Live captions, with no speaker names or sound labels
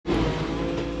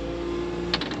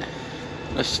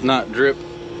Let's not drip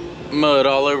mud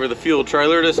all over the fuel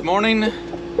trailer this morning.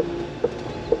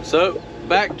 So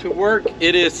back to work.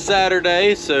 It is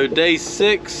Saturday, so day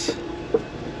 6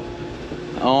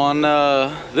 on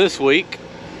this week.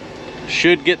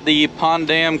 Should get the pond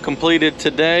dam completed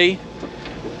today.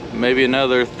 Maybe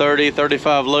another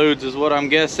 30-35 loads is what I'm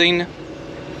guessing.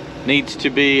 Needs to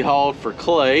be hauled for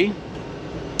clay.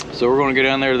 So we're going to go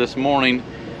down there this morning.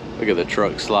 Look at the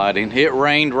truck sliding. It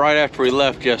rained right after we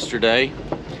left yesterday,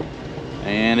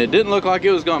 and it didn't look like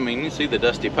it was going to. I mean, you can see the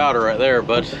dusty powder right there,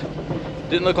 but it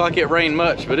didn't look like it rained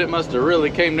much, but it must have really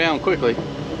came down quickly,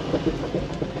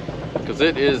 because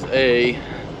it is a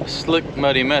slick,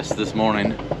 muddy mess this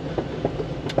morning.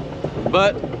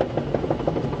 But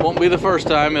won't be the first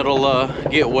time it'll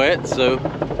get wet, so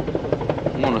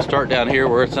I'm going to start down here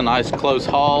where it's a nice close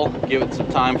haul, give it some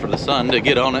time for the sun to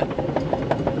get on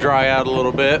it, dry out a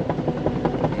little bit,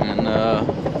 and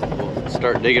we'll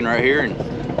start digging right here and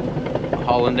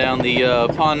hauling down the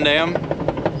pond dam.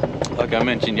 Like I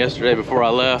mentioned yesterday before I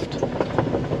left,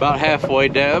 about halfway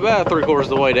down, about 3/4 of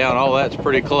the way down, all that's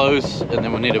pretty close, and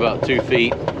then we need about 2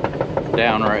 feet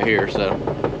down right here, so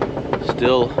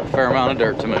still a fair amount of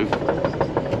dirt to move.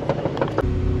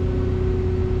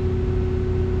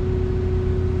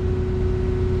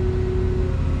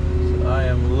 So I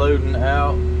am loading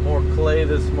out more clay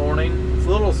this morning. It's a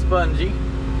little spongy.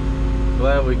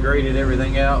 Glad we graded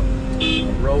everything out,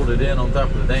 rolled it in on top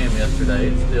of the dam yesterday.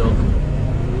 It's still,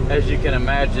 as you can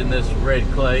imagine, this red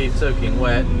clay soaking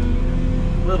wet,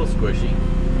 a little squishy,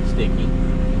 sticky,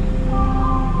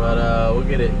 but we'll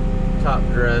get it top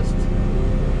dressed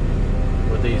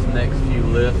with these next few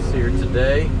lifts here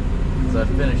today as I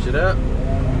finish it up,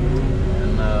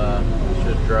 and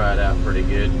should dry it out pretty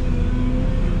good.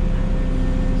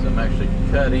 So I'm actually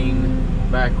cutting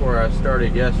back where I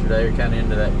started yesterday, kind of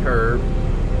into that curve,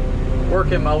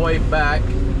 working my way back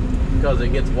because it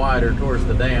gets wider towards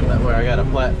the dam. That way I got a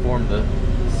platform to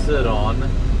sit on,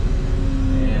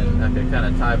 and I can kind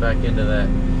of tie back into that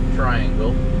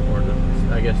triangle, or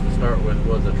I guess to start with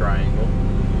was a triangle.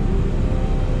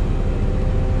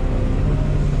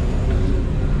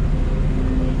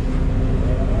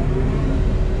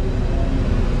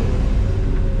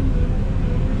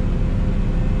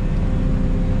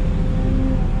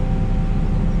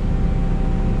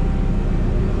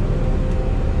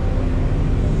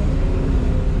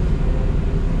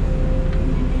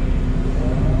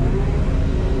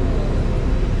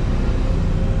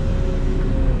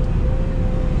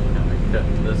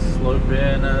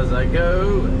 In as I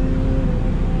go,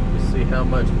 see how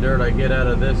much dirt I get out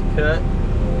of this cut,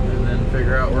 and then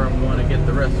figure out where I'm going to get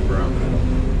the rest from.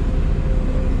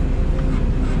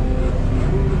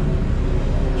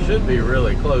 Should be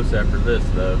really close after this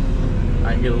though.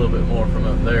 I can get a little bit more from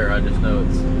up there. I just know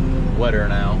it's wetter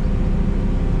now.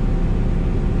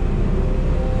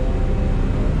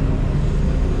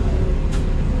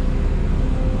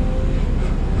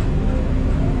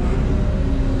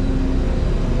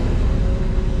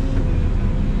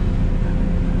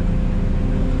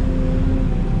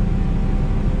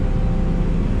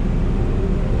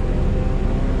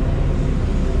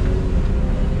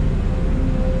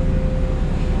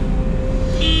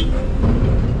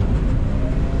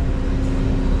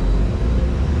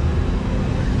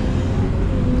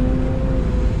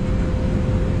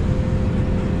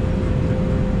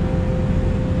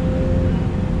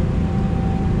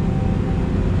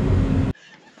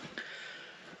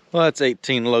 Well, that's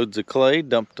 18 loads of clay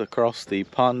dumped across the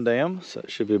pond dam, so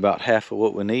it should be about half of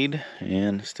what we need,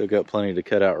 and still got plenty to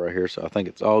cut out right here, so I think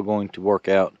it's all going to work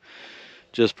out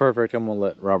just perfect. I'm going to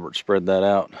let Robert spread that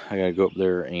out. I got to go up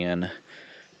there and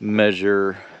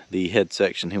measure the head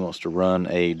section. He wants to run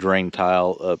a drain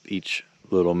tile up each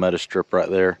little meta strip right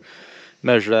there.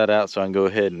 Measure that out so I can go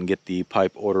ahead and get the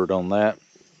pipe ordered on that,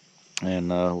 and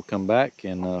we'll come back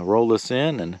and roll this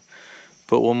in and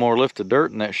put one more lift of dirt,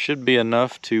 and that should be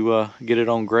enough to get it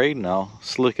on grade, and I'll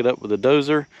slick it up with a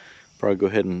dozer. Probably go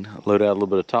ahead and load out a little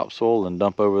bit of topsoil and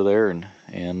dump over there and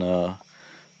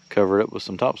cover it up with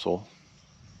some topsoil.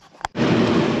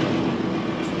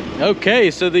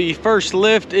 Okay, so the first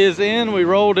lift is in. We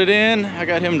rolled it in. I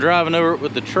got him driving over it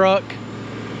with the truck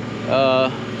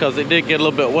because it did get a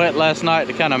little bit wet last night,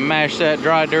 to kind of mash that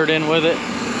dry dirt in with it,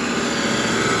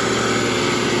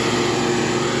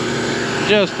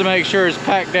 just to make sure it's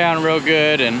packed down real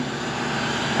good, and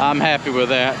I'm happy with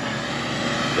that.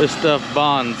 This stuff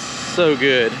bonds so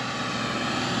good.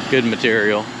 Good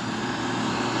material.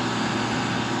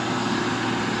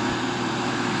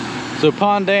 So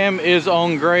pond dam is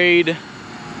on grade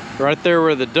right there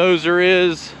where the dozer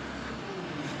is.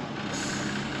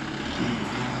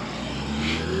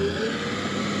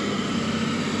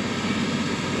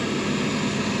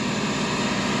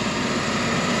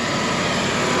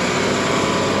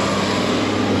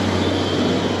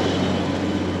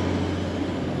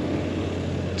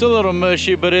 It's a little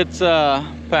mushy, but it's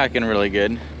packing really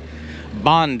good.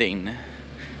 Bonding.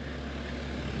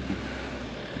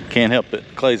 Can't help it.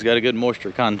 Clay's got a good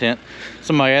moisture content.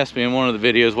 Somebody asked me in one of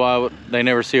the videos why they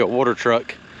never see a water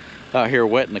truck out here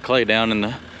wetting the clay down,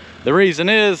 and the reason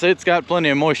is it's got plenty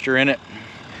of moisture in it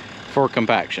for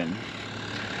compaction.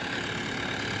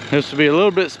 This will be a little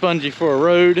bit spongy for a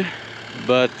road,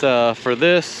 but for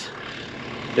this,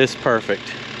 it's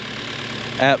perfect.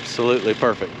 Absolutely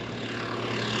perfect.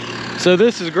 So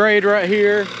this is grade right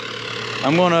here.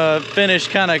 I'm gonna finish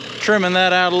kind of trimming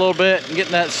that out a little bit and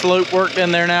getting that slope worked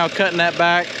in there now, cutting that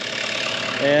back.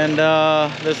 And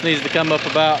this needs to come up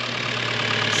about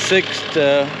 6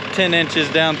 to 10 inches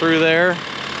down through there.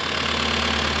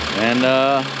 And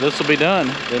this will be done.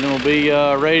 Then we'll be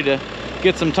ready to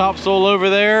get some topsoil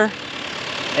over there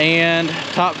and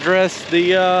top dress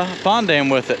the pond dam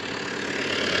with it.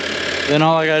 Then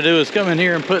all I gotta do is come in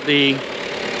here and put the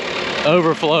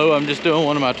overflow. I'm just doing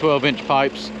one of my 12-inch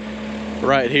pipes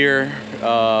right here.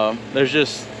 There's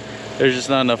just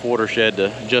not enough watershed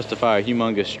to justify a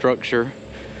humongous structure,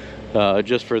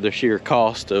 just for the sheer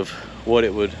cost of what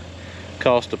it would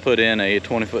cost to put in a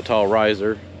 20-foot tall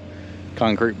riser,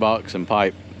 concrete box, and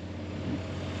pipe.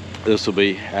 This will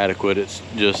be adequate. It's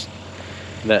just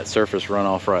that surface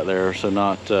runoff right there, so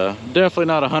not definitely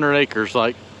not 100 acres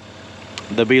like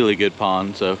the Beely Good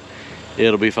Pond, so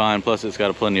it'll be fine. Plus it's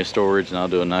got plenty of storage, and I'll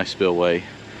do a nice spillway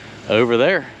over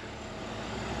there.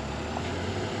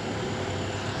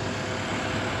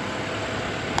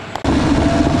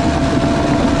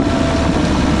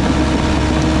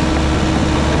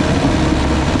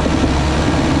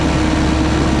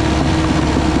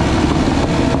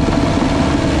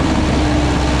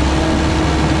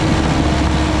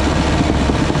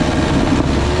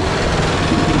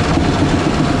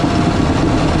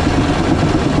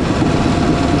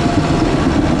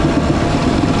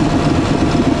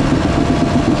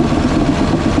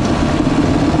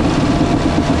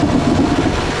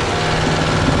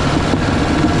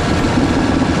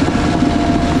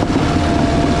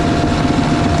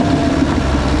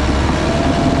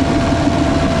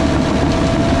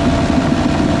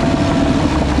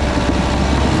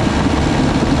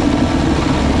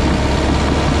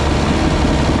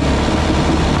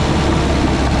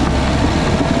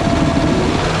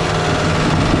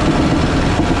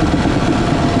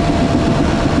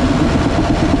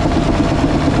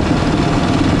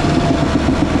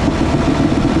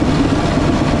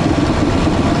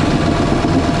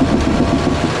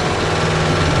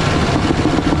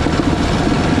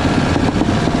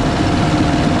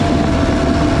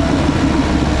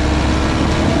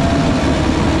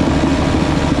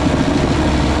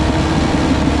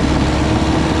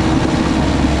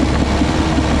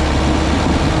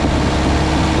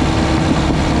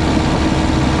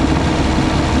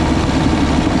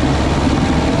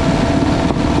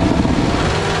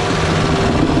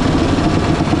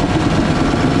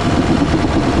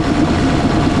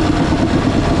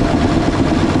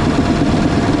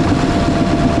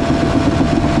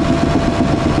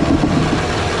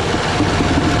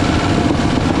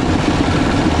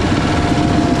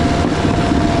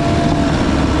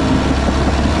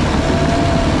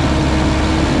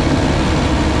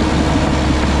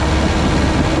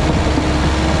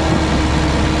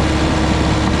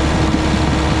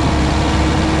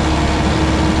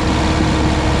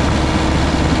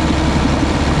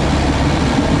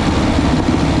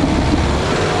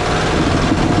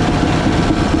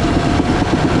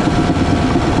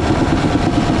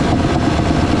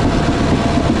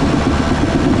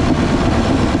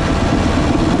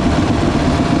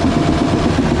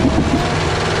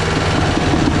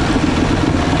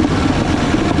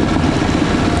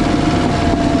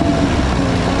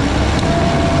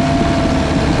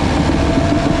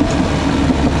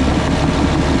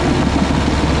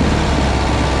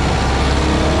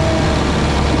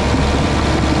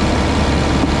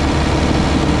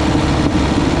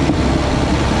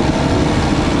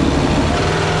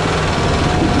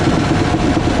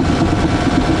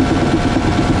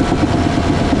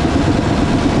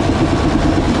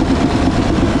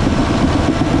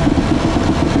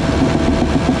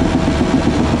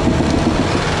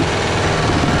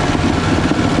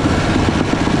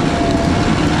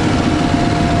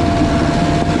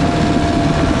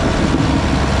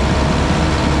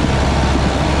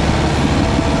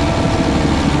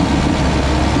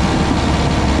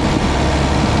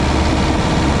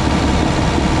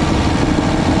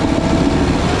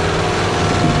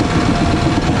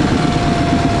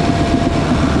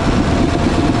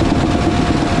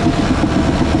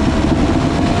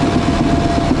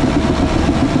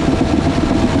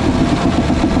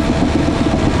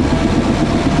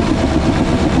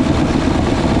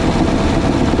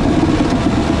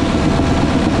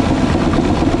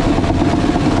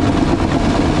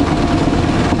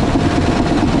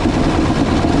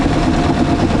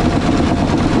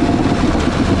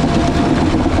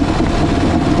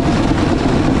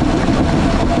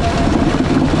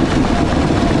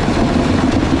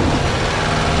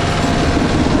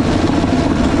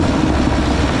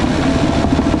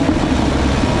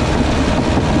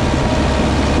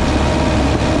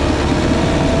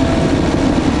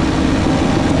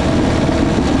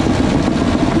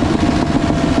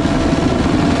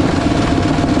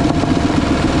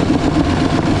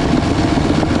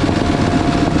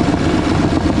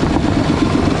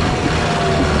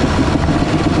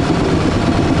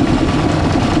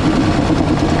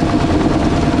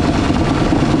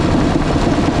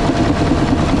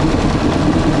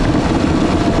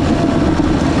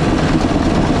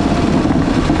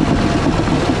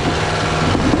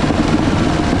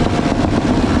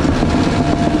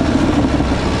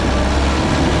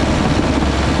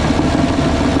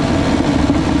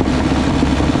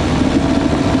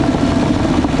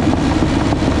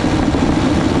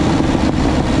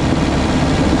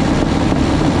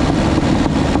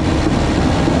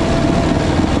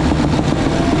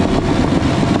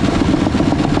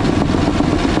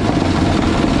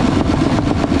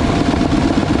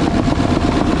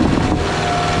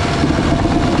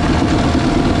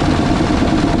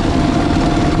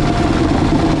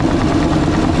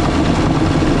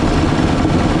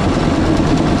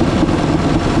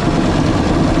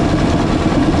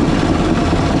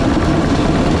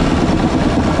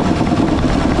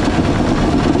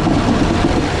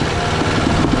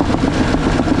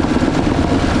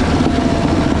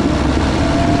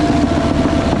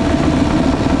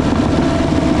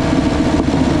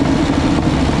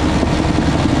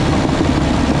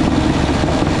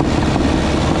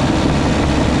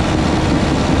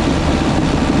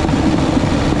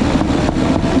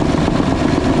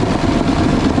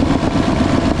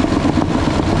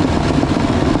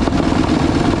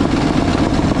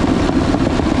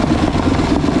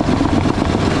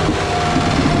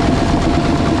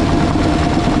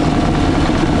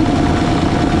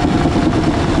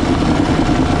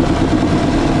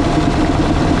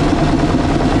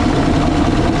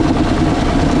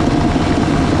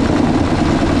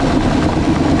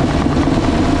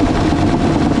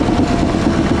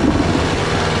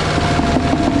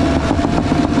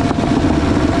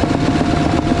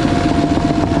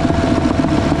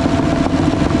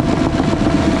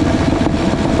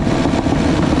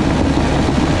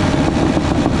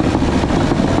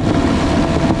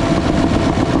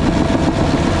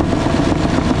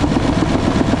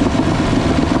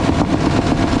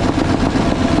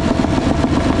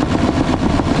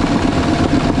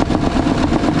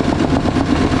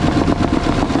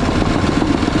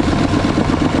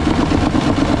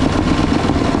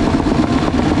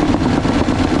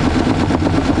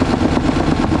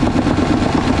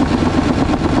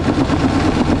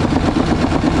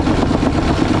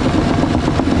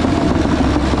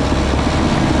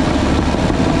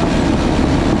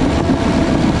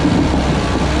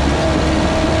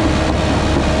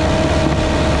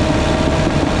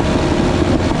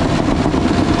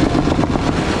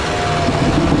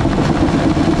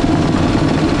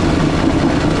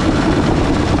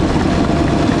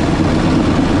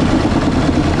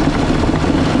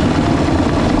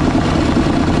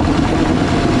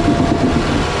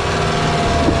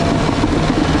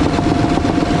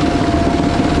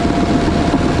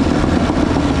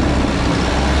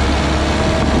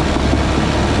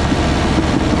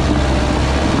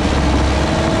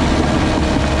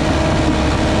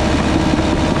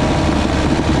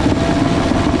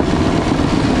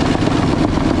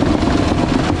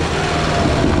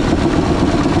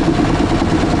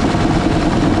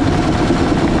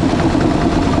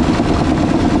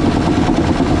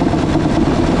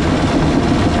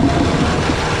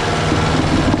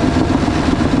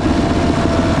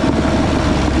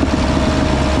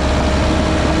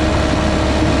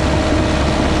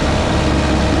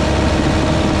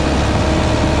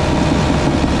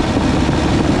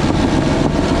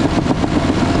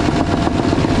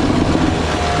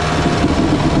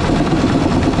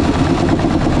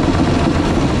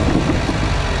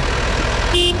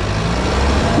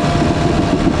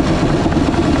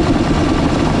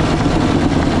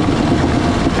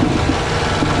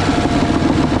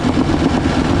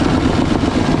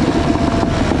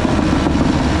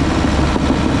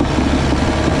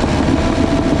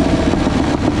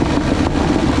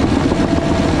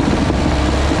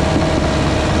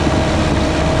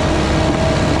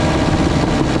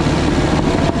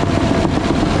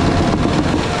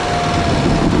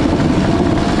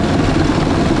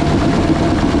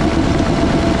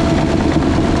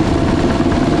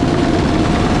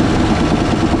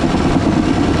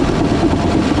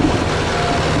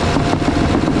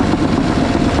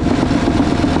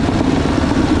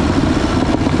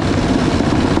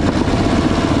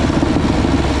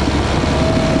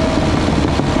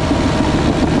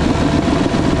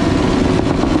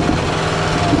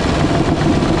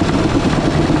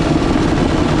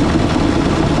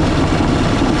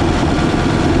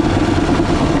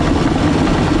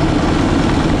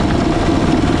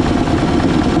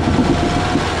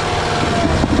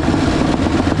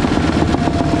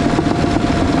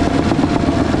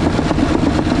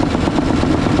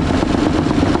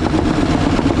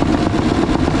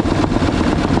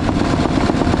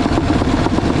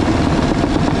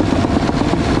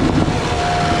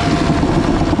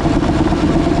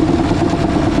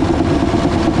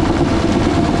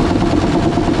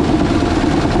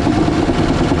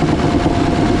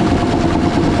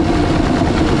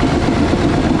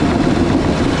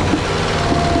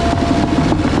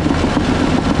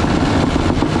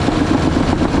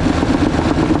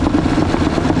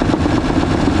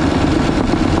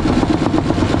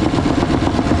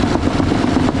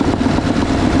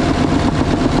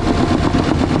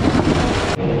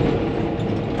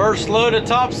 load of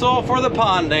topsoil for the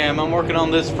pond dam. I'm working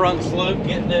on this front slope,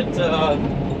 getting it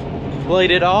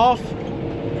bladed off,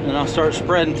 and I'll start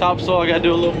spreading topsoil. I gotta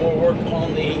do a little more work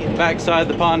on the back side of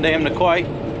the pond dam to quite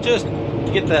just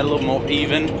get that a little more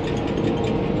even.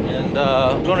 And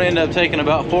I'm gonna end up taking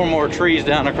about 4 more trees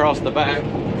down across the back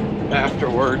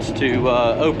afterwards to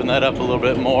open that up a little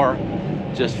bit more,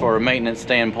 just for a maintenance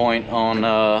standpoint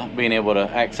on being able to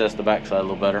access the backside a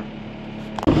little better.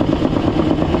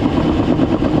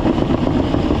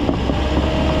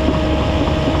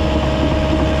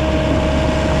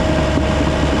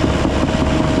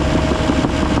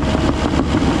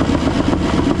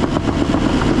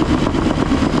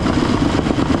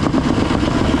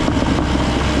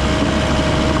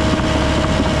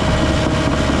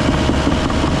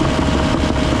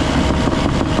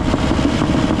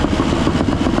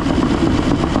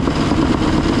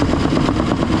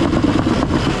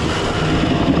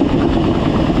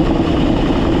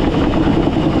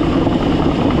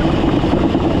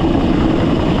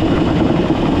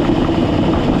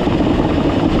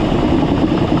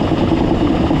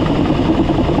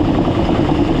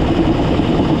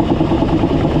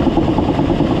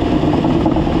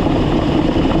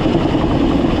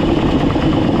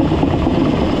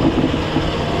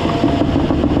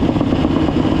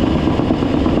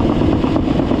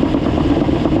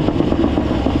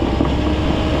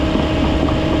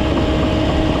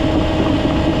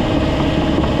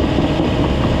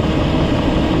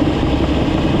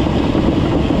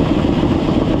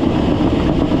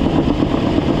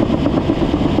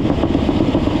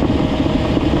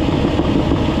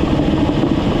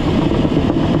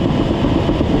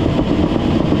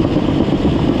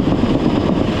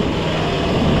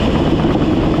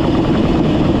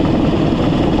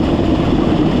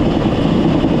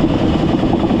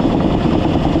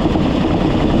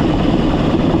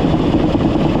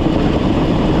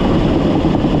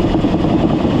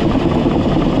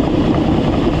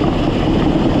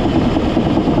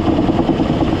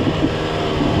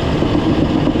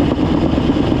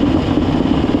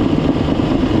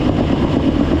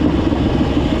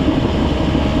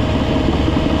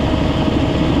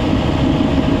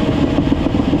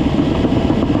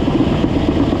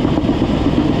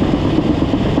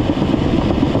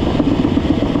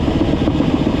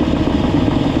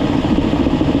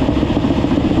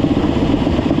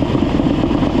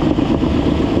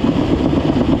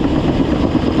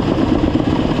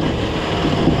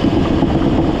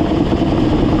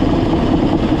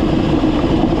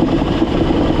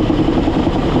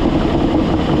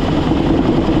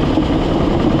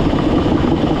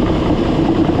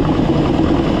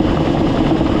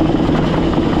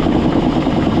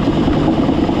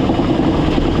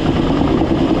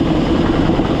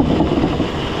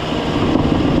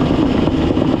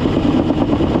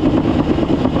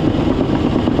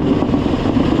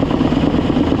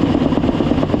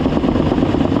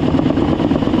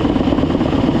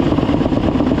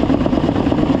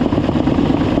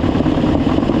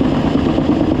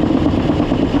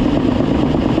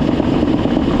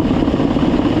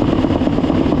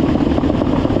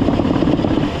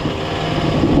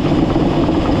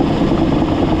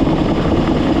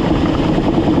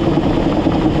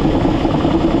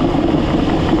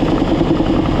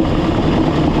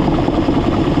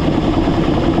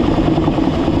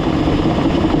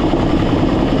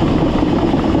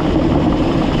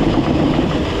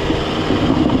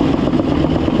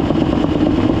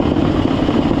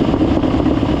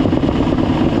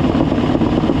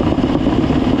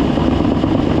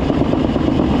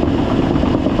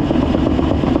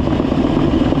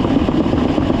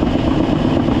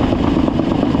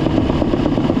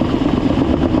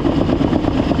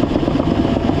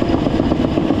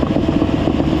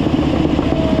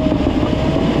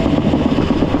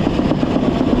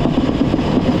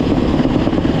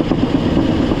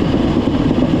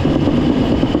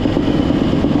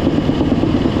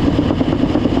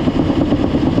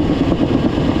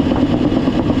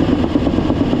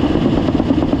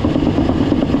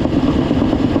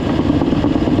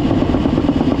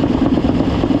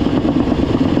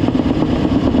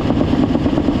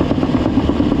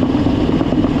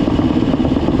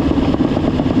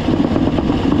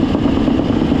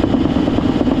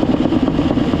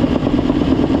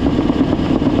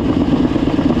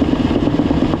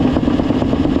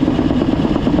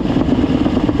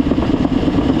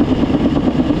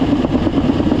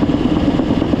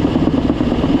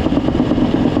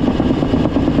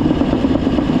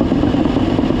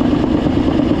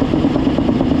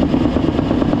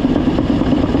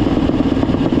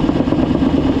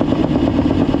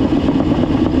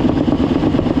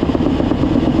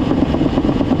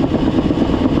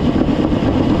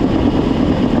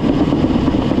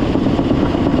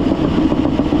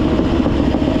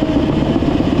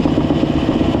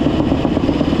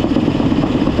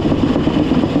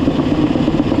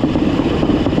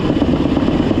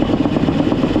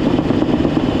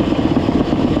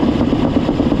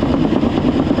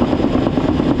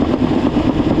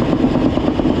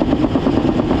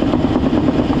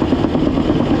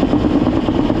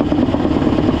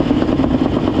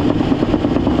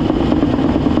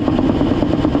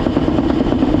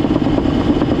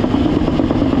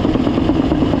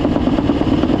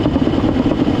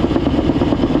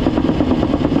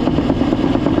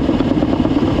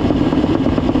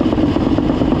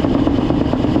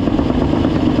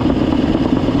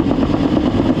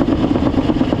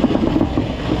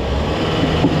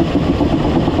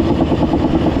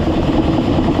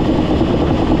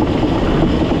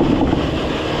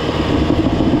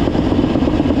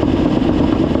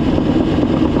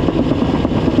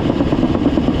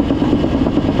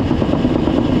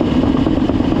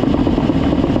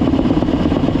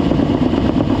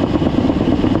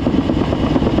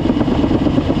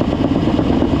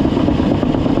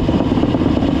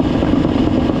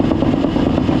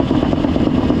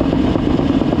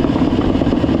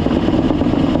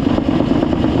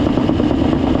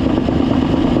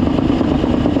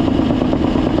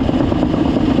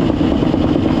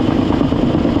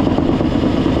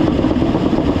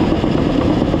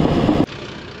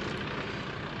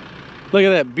 Look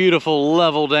at that beautiful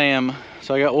level dam.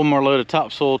 So I got one more load of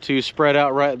topsoil to spread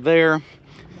out right there.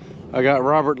 I got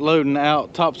Robert loading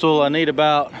out topsoil. I need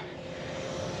about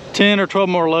 10 or 12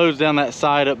 more loads down that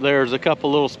side up there. There's a couple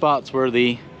little spots where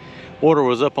the water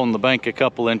was up on the bank a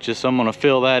couple inches, so I'm gonna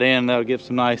fill that in. That'll give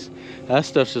some nice, that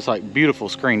stuff's just like beautiful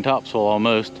screen topsoil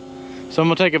almost. So I'm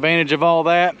gonna take advantage of all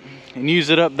that and use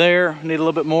it up there. Need a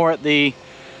little bit more at the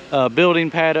building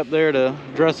pad up there to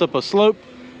dress up a slope.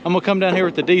 I'm gonna come down here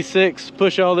with the D6,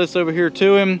 push all this over here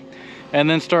to him, and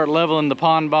then start leveling the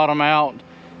pond bottom out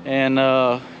and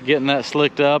getting that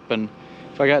slicked up. And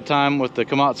if I got time with the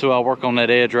Komatsu, I'll work on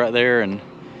that edge right there and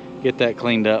get that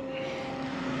cleaned up.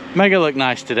 Make it look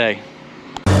nice today.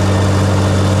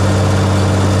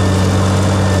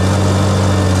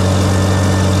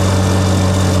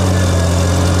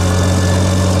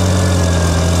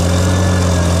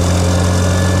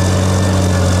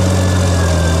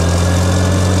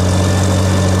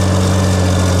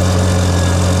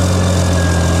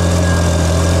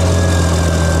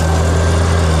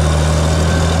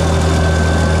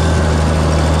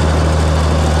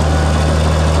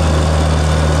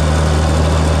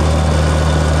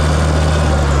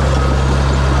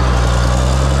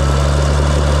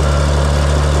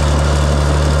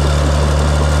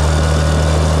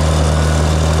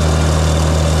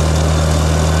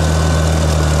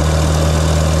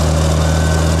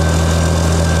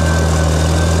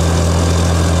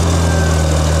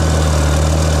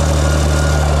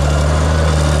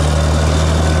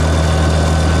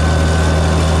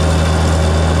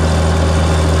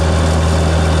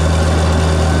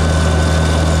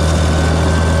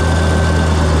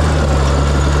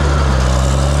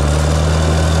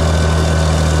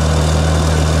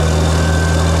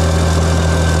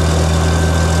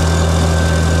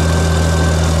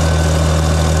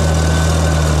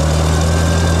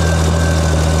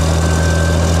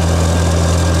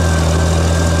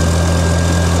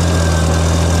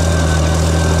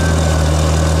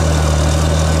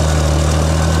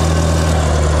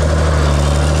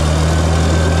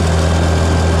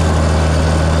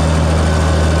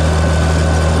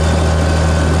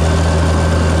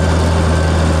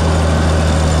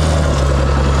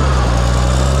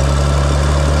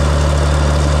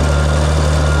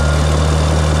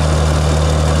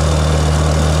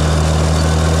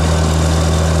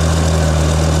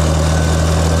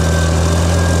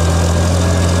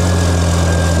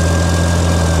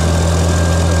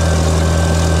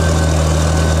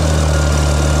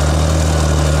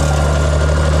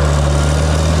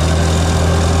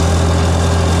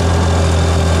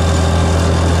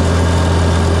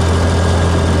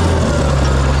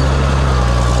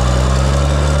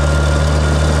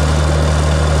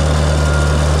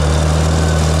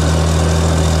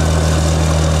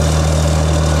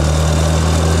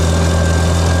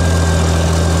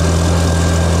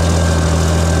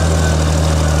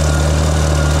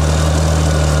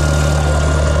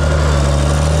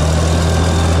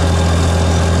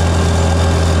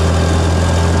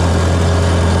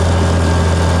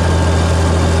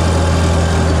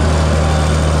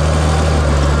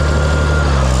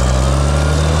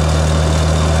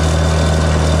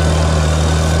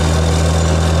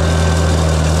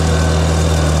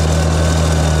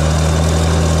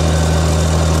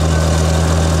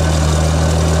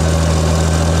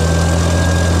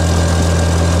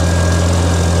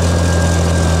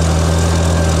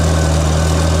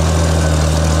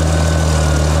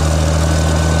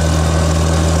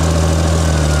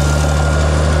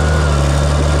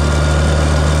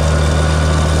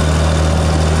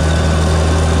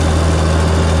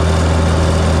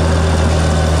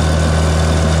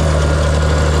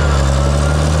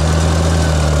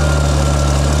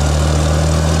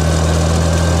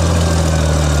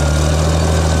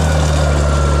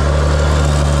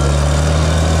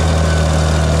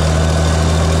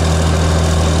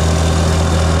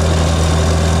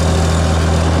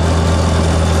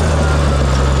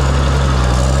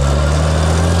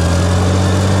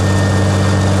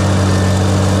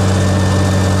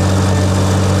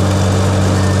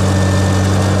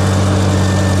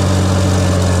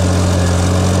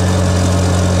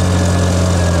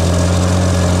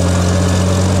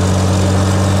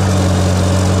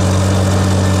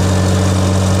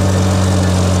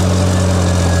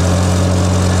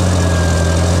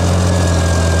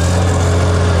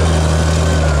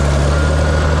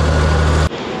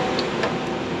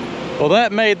 Well,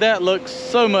 that made that look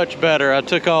so much better. I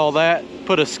took all that,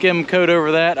 put a skim coat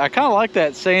over that. I kind of like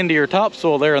that sandier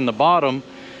topsoil there in the bottom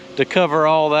to cover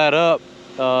all that up.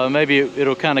 Maybe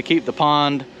it'll kind of keep the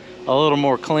pond a little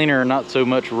more cleaner, not so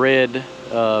much red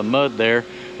mud there.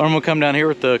 But I'm gonna come down here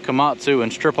with the Komatsu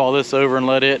and strip all this over and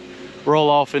let it roll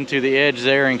off into the edge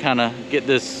there and kind of get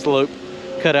this slope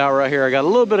cut out right here. I got a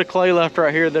little bit of clay left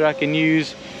right here that I can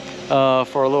use for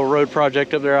a little road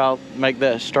project up there. I'll make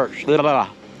that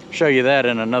show you that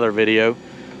in another video.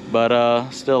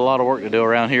 But still a lot of work to do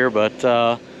around here.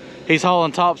 But he's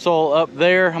hauling topsoil up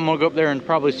there. I'm gonna go up there and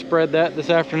probably spread that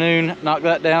this afternoon, knock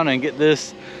that down and get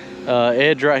this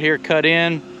edge right here cut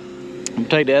in. I'm gonna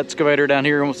take the excavator down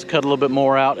here and wants to cut a little bit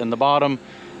more out in the bottom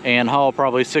and haul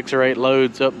probably 6 or 8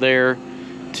 loads up there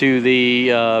to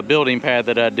the building pad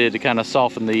that I did to kind of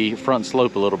soften the front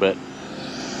slope a little bit.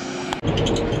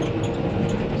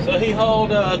 So he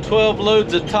hauled 12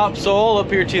 loads of topsoil up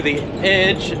here to the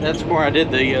edge. That's where I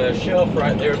did the shelf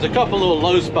right there. There's a couple little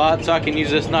low spots, so I can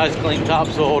use this nice clean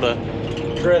topsoil to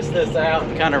dress this out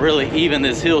and kind of really even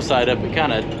this hillside up. It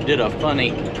kind of did a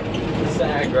funny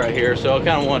sag right here, so I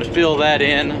kind of wanted to fill that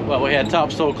in while we had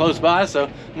topsoil close by. So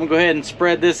I'm gonna go ahead and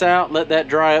spread this out, let that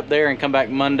dry up there, and come back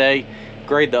Monday,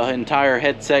 grade the entire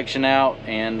head section out,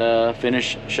 and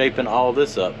finish shaping all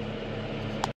this up.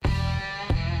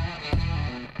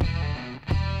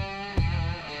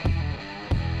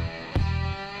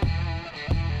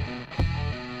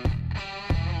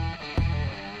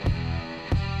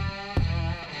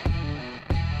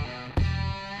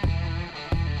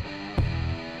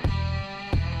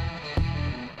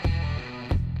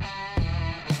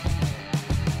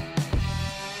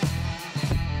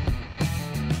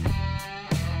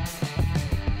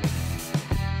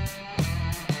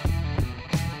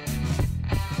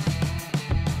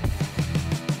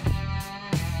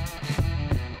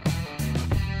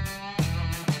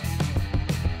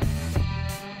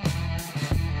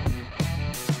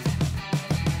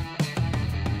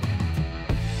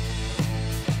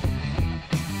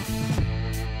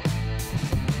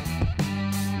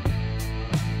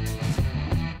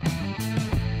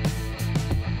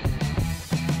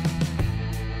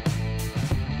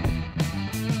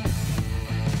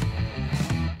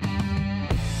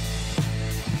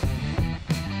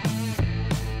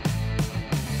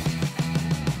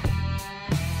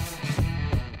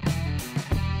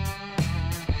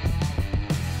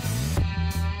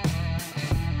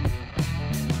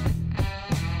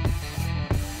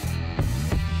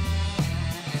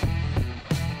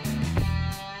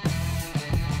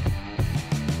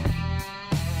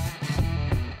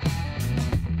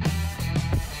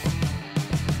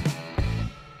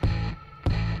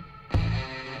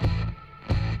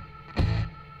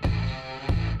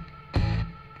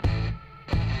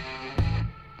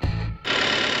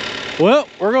 Well,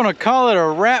 we're gonna call it a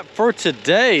wrap for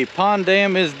today. Pond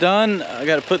dam is done. I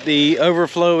gotta put the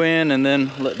overflow in and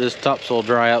then let this topsoil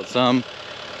dry out some,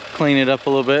 clean it up a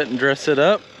little bit and dress it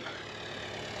up.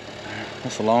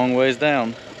 That's a long ways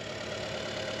down.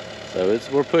 So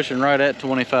we're pushing right at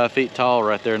 25 feet tall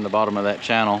right there in the bottom of that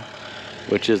channel,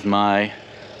 which is my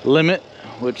limit,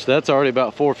 which that's already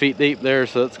about 4 feet deep there.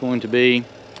 So that's going to be,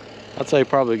 I'd say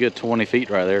probably a good 20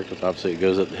 feet right there, because obviously it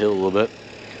goes up the hill a little bit.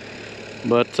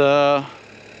 But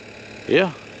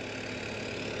yeah,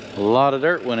 a lot of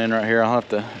dirt went in right here. I'll have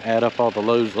to add up all the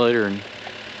loads later and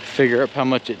figure up how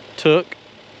much it took.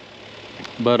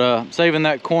 But saving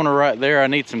that corner right there, I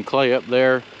need some clay up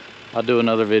there. I'll do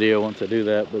another video once I do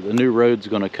that. But the new road's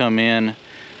gonna come in.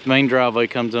 Main driveway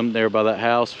comes up there by that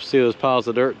house. See those piles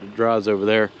of dirt that drives over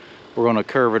there? We're gonna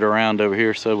curve it around over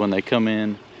here, so when they come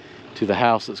in to the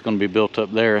house that's gonna be built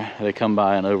up there, they come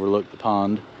by and overlook the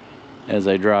pond as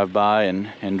they drive by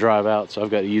and drive out. So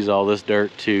I've got to use all this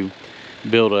dirt to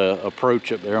build a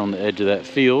approach up there on the edge of that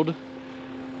field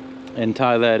and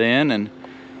tie that in. And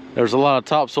there's a lot of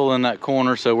topsoil in that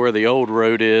corner, so where the old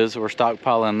road is, we're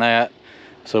stockpiling that.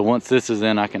 So once this is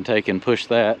in, I can take and push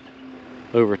that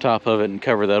over top of it and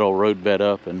cover that old road bed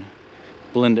up and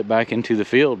blend it back into the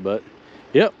field. But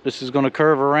yep, this is going to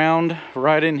curve around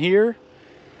right in here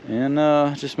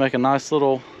and just make a nice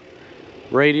little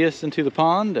radius into the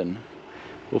pond, and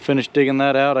we'll finish digging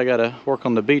that out. I got to work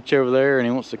on the beach over there, and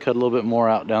he wants to cut a little bit more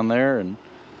out down there, and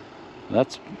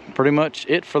that's pretty much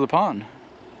it for the pond.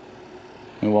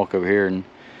 We walk over here and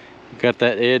got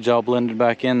that edge all blended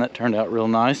back in. That turned out real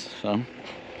nice. So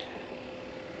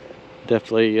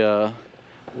definitely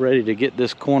ready to get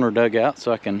this corner dug out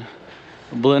so I can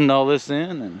blend all this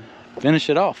in and finish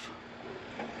it off.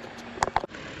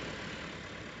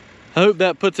 I hope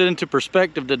that puts it into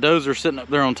perspective. The dozer sitting up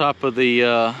there on top of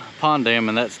the pond dam,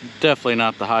 and that's definitely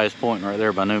not the highest point right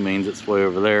there by no means. It's way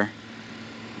over there.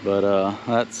 But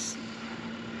that's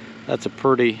a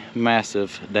pretty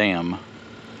massive dam.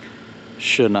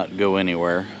 Should not go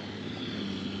anywhere.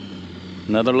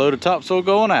 another load of topsoil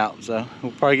going out. So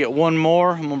we'll probably get one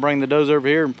more. I'm gonna bring the dozer over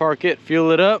here and park it,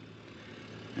 fuel it up,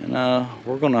 and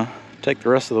we're gonna take the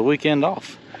rest of the weekend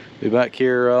off. Be back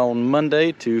here on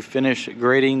Monday to finish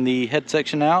grading the head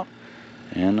section out,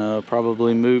 and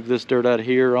probably move this dirt out of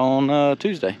here on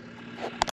Tuesday.